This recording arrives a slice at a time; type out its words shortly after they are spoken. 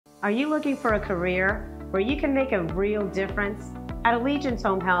Are you looking for a career where you can make a real difference? At Allegiance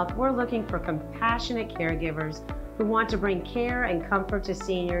Home Health, we're looking for compassionate caregivers who want to bring care and comfort to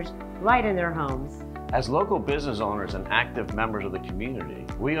seniors right in their homes. As local business owners and active members of the community,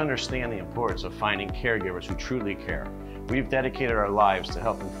 we understand the importance of finding caregivers who truly care. We've dedicated our lives to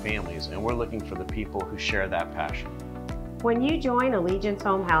helping families, and we're looking for the people who share that passion. When you join Allegiance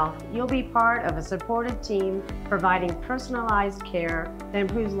Home Health, you'll be part of a supportive team providing personalized care that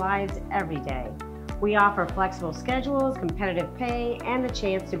improves lives every day. We offer flexible schedules, competitive pay, and the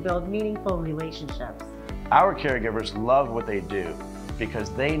chance to build meaningful relationships. Our caregivers love what they do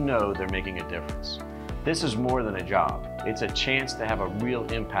because they know they're making a difference. This is more than a job. It's a chance to have a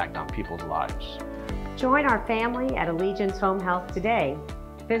real impact on people's lives. Join our family at Allegiance Home Health today.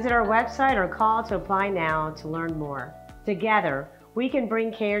 Visit our website or call to apply now to learn more. Together, we can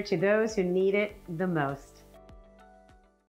bring care to those who need it the most.